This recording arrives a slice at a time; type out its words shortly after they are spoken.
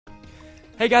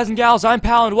Hey guys and gals, I'm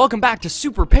Pal and welcome back to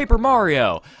Super Paper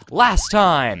Mario. Last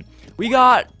time, we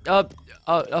got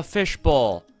a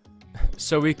fishbowl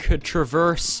so we could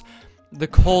traverse the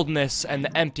coldness and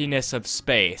the emptiness of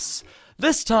space.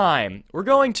 This time, we're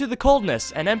going to the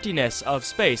coldness and emptiness of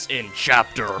space in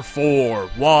Chapter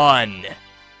 4-1.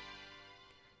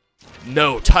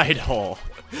 No title.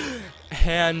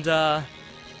 And,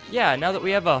 yeah, now that we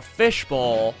have a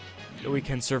fishbowl, we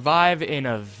can survive in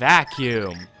a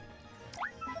vacuum.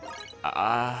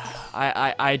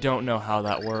 I don't know how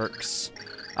that works.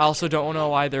 I also don't know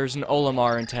why there's an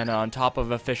Olimar antenna on top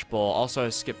of a fishbowl. Also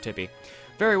a skip tippy.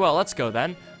 Very well, let's go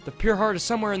then. The pure heart is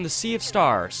somewhere in the sea of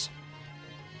stars.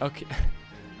 Okay.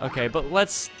 Okay, but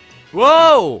let's...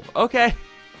 Whoa! Okay.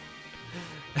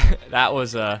 That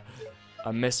was a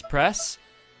mispress.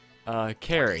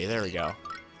 Carrie, there we go.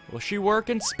 Will she work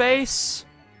in space?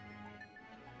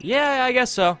 Yeah, I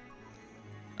guess so.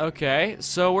 Okay,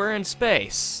 so we're in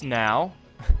space now.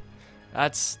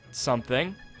 That's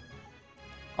something.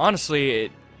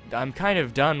 Honestly, I'm kind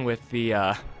of done with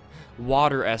the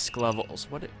water-esque levels.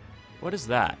 What is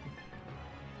that?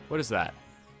 What is that?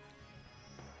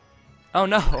 Oh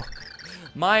no!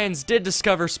 Mayans did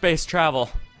discover space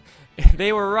travel.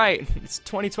 They were right. It's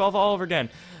 2012 all over again.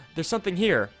 There's something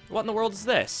here. What in the world is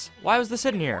this? Why was this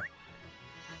hidden here?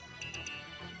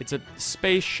 It's a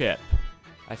spaceship,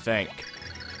 I think.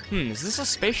 Is this a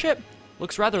spaceship?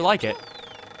 Looks rather like it.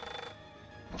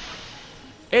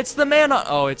 It's the Manon.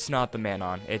 Oh, it's not the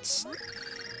Manon. It's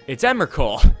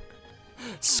Emrakul.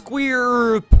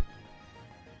 Squirp.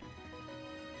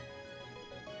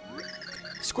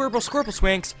 Squirple, squirple,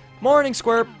 swinks. Morning,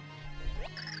 Squirp.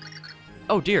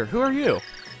 Oh dear, who are you?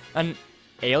 An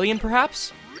alien,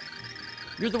 perhaps?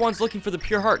 You're the ones looking for the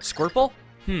pure heart, Squirple?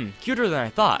 Cuter than I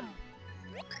thought.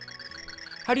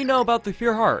 How do you know about the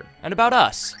pure heart? And about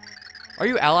us? Are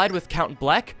you allied with Count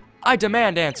Bleck? I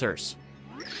demand answers.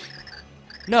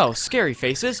 No, scary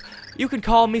faces. You can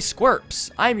call me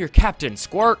Squirps. I am your captain,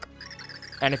 Squirk.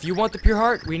 And if you want the pure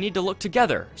heart, we need to look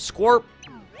together, Squirp.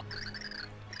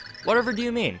 Whatever do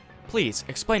you mean? Please,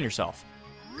 explain yourself.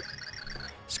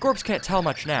 Squirps can't tell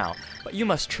much now, but you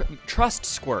must trust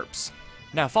Squirps.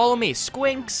 Now follow me,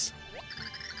 Squinks.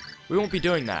 We won't be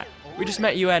doing that. We just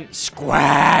met you and...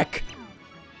 Squack!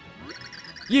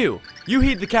 You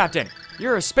heed the captain.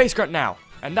 You're a space grunt now,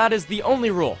 and that is the only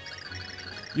rule.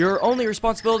 Your only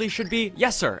responsibility should be,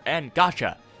 yes sir, and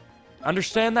gotcha.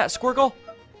 Understand that, Squircle?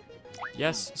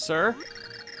 Yes, sir.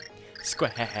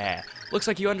 Squack. Looks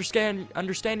like you understand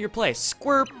your place.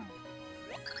 Squirp.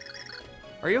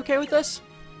 Are you okay with this?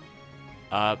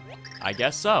 I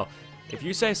guess so. If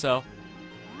you say so.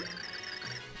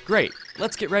 Great.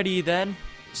 Let's get ready then.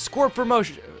 Squirp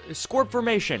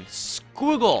formation.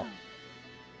 Squiggle.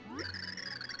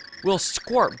 We'll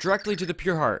squarp directly to the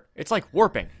pure heart. It's like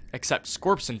warping, except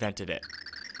Squirps invented it.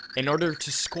 In order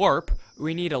to squarp,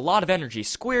 we need a lot of energy.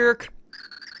 Squirk!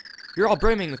 You're all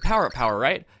brimming with power-up power,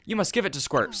 right? You must give it to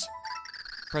Squirps.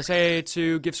 Press A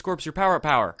to give Squirps your power-up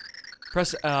power.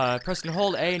 Press and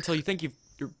hold A until you think you've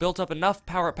built up enough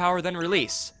power-up power, then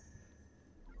release.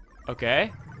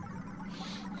 Okay.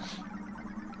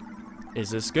 Is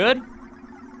this good?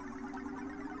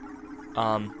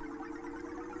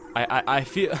 I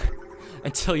feel...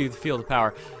 Until you feel the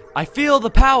power. I feel the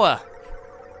power!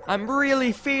 I'm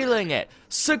really feeling it!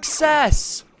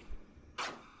 Success!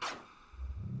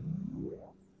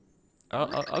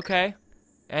 Okay.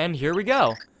 And here we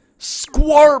go.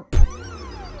 Squarp!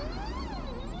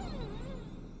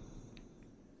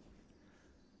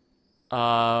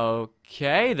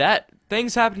 Okay,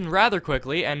 things happened rather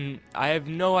quickly, and I have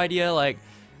no idea, like,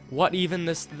 what even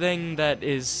this thing that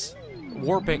is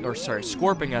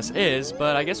squarping us is,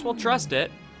 but I guess we'll trust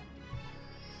it.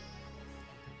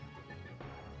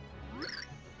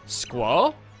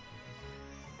 Squall?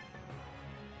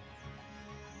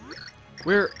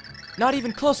 We're not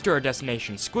even close to our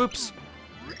destination, Squoops.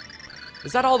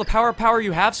 Is that all the power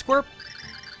you have, Squirp?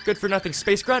 Good-for-nothing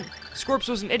space grunt? Squirps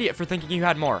was an idiot for thinking you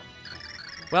had more.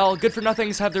 Well,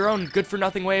 good-for-nothings have their own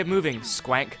good-for-nothing way of moving,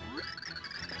 Squank.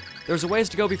 There's a ways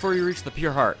to go before you reach the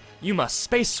pure heart. You must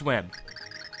space swim.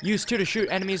 Use 2 to shoot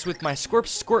enemies with my Squirp's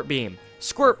squirt beam.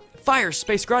 Squirp, fire,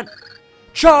 space grunt.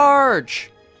 Charge!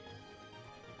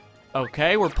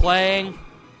 Okay, we're playing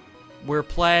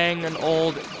an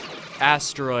old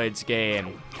asteroids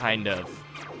game, kind of.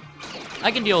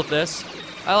 I can deal with this.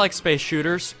 I like space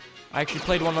shooters. I actually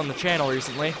played one on the channel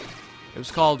recently. It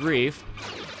was called Reeve.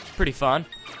 It's pretty fun.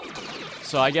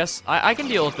 So I guess I can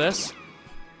deal with this.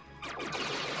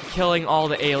 Killing all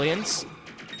the aliens.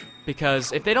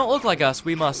 Because if they don't look like us,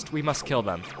 we must kill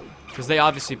them. Because they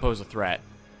obviously pose a threat.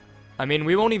 I mean,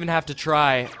 we won't even have to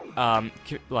try,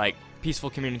 like, peaceful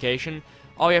communication.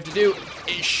 All we have to do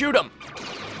is shoot them.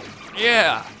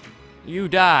 Yeah. You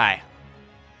die.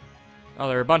 Oh,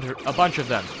 there are a bunch of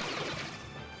them.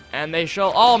 And they shall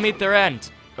all meet their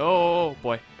end. Oh,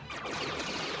 boy.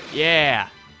 Yeah.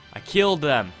 I killed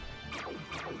them.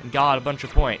 And got a bunch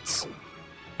of points.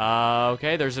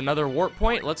 Okay, there's another warp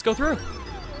point. Let's go through.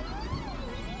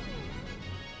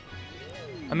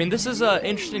 I mean, this is an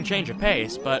interesting change of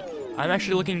pace, but I'm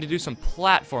actually looking to do some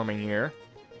platforming here,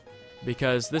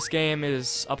 because this game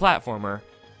is a platformer.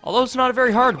 Although it's not a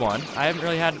very hard one. I haven't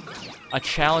really had a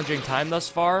challenging time thus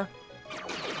far,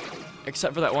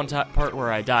 except for that one part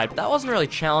where I died. But that wasn't really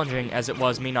challenging as it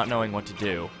was me not knowing what to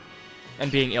do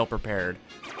and being ill-prepared.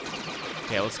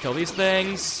 Okay, let's kill these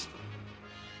things.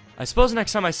 I suppose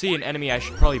next time I see an enemy, I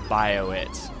should probably bio it.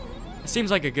 It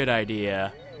seems like a good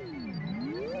idea.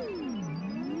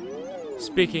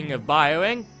 Speaking of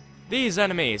bioing, these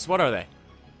enemies, what are they?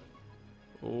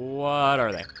 What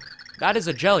are they? That is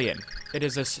a Jellian. It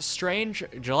is a strange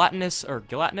gelatinous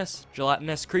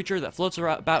creature that floats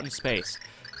about in space.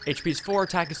 HP is 4,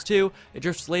 attack is 2. It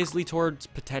drifts lazily towards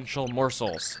potential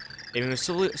morsels. It moves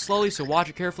slowly, so watch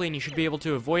it carefully, and you should be able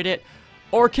to avoid it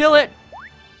or kill it.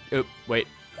 Oop, wait.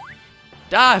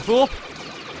 Die, fool!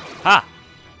 Ha!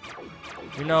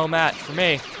 You're no match for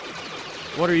me.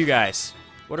 What are you guys?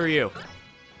 What are you?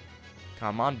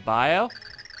 Come on, bio.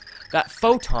 That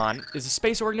photon is a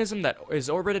space organism that is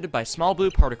orbited by small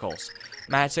blue particles.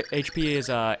 Max HP is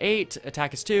 8,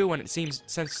 attack is 2. When it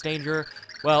senses danger,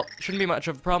 well, shouldn't be much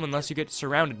of a problem unless you get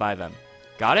surrounded by them.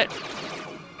 Got it?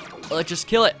 Let's just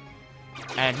kill it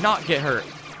and not get hurt.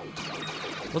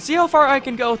 Let's see how far I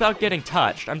can go without getting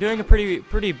touched. I'm doing a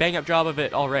pretty bang-up job of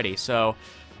it already, so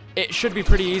it should be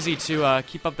pretty easy to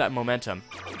keep up that momentum.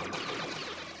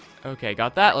 Okay,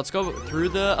 got that. Let's go through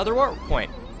the other warp point.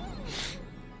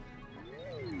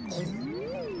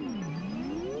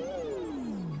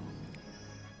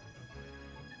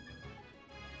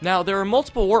 Now, there are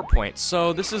multiple warp points,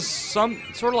 so this is sort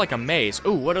of like a maze.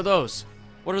 Ooh, what are those?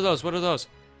 What are those? What are those?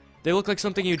 They look like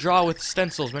something you draw with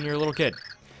stencils when you're a little kid.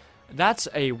 That's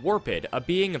a Warpid, a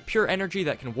being of pure energy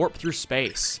that can warp through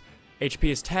space. HP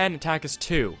is 10, attack is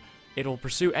 2. It will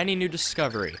pursue any new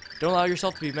discovery. Don't allow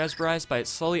yourself to be mesmerized by its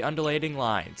slowly undulating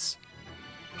lines.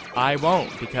 I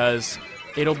won't, because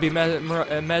it'll be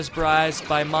mesmerized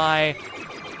by my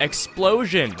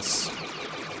explosions.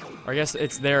 Or I guess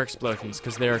it's their explosions,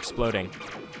 because they're exploding.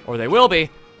 Or they will be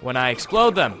when I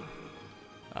explode them.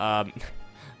 I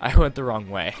went the wrong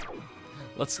way.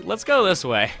 Let's go this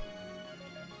way.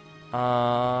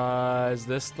 Is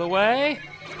this the way?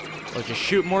 Let's just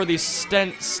shoot more of these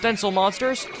stencil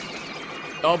monsters.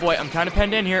 Oh boy, I'm kind of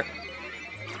penned in here.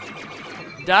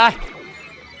 Die!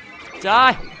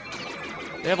 Die!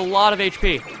 They have a lot of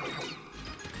HP.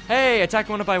 Hey, attack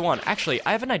one by one. Actually,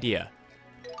 I have an idea.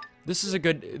 This is a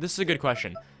good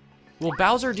question. Will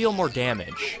Bowser deal more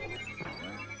damage?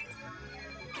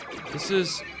 This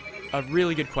is a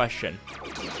really good question.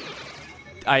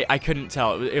 I couldn't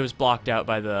tell. It was blocked out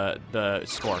by the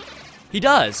score. He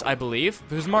does, I believe,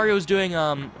 because Mario's doing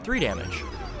 3 damage.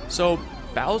 So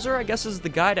Bowser, I guess, is the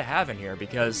guy to have in here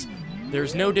because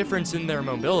there's no difference in their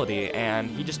mobility, and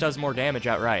he just does more damage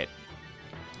outright.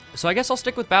 So I guess I'll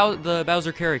stick with the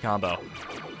Bowser carry combo.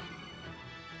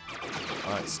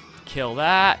 Let's kill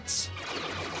that.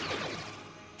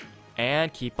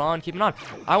 And keep on keeping on.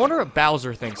 I wonder what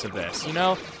Bowser thinks of this, you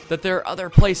know? That there are other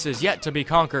places yet to be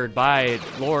conquered by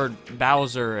Lord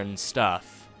Bowser and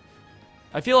stuff.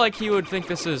 I feel like he would think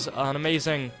this is an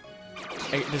amazing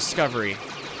discovery.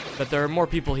 That there are more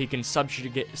people he can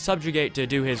subjugate to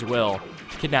do his will.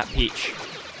 To kidnap Peach.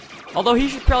 Although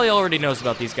he probably already knows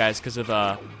about these guys because of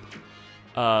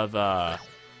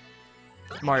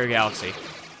Mario Galaxy.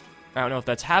 I don't know if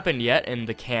that's happened yet in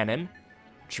the canon.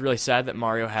 It's really sad that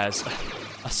Mario has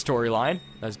a storyline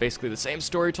that's basically the same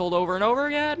story told over and over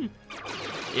again.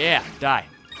 Yeah, die.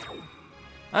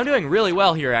 I'm doing really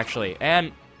well here, actually.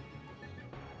 And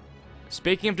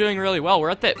speaking of doing really well, we're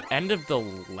at the end of the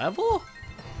level?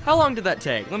 How long did that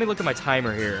take? Let me look at my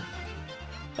timer here.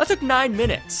 That took 9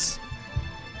 minutes.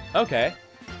 Okay.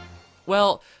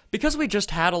 Well, because we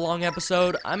just had a long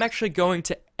episode, I'm actually going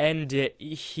to end it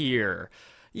here.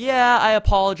 Yeah, I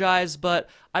apologize, but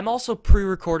I'm also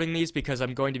pre-recording these because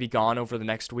I'm going to be gone over the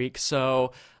next week,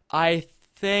 so I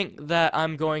think that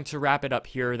I'm going to wrap it up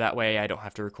here. That way I don't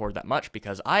have to record that much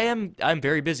because I'm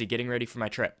very busy getting ready for my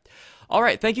trip.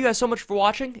 Alright, thank you guys so much for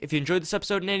watching. If you enjoyed this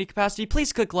episode in any capacity,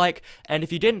 please click like, and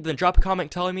if you didn't, then drop a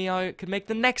comment telling me how I could make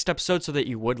the next episode so that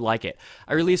you would like it.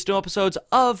 I release new episodes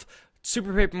of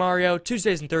Super Paper Mario,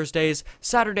 Tuesdays and Thursdays.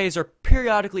 Saturdays are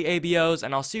periodically ABOs,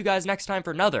 and I'll see you guys next time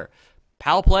for another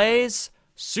PalPlays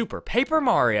Super Paper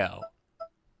Mario.